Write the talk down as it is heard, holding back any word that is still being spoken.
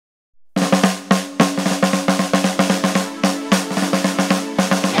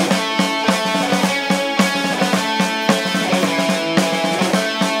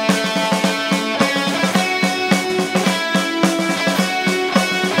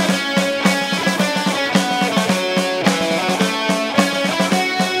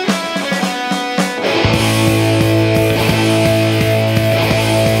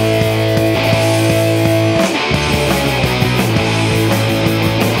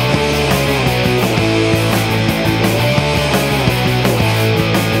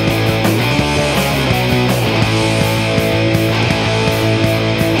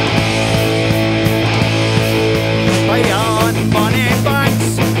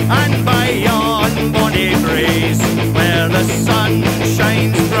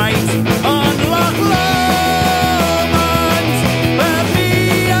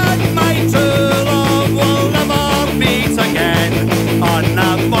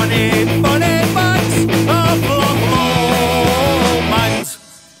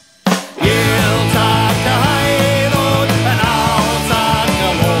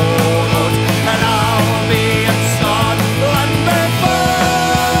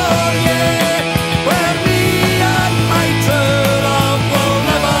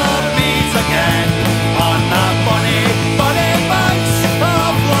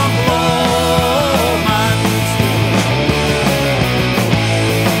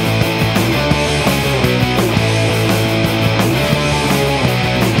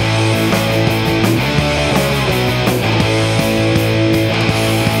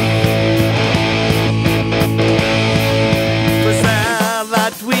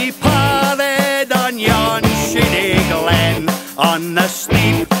First we parted on yon shady glen, on the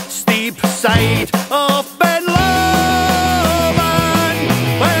steep, steep side of Ben Lomond,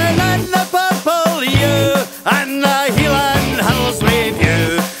 when in the purple yew and the Hieland hills we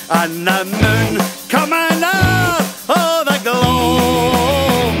view, and the moon coming out of the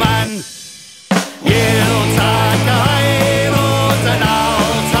glow, man. You'll take a high road and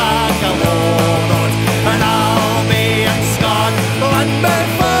I'll take a low road, and I'll be in Scotland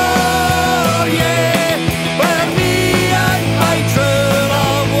before you, where me and my true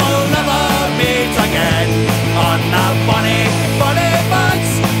love will never meet again, on the bonny, bonny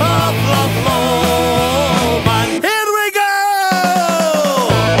banks of Loch Lomond. Here we go!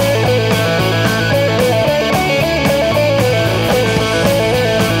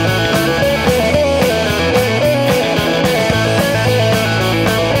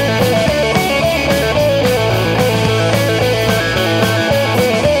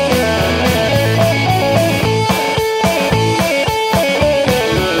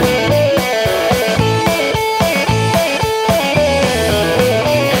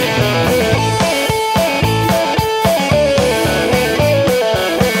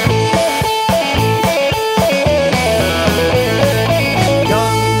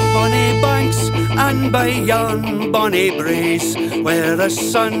 By yon bonny breeze, where the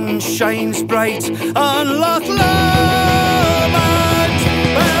sun shines bright on Loch Lomond,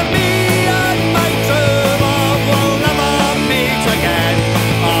 where me and my true love will never meet again,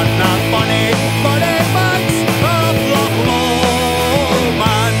 on the bonny, bonny banks of Loch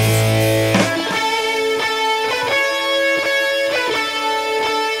Lomond.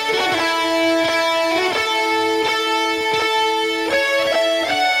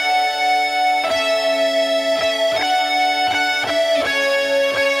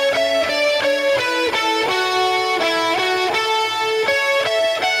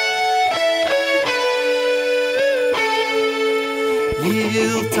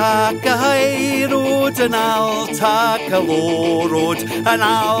 You'll take a high road and I'll take a low road, and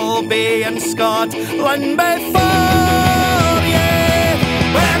I'll be in Scotland before you,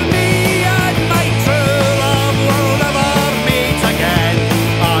 where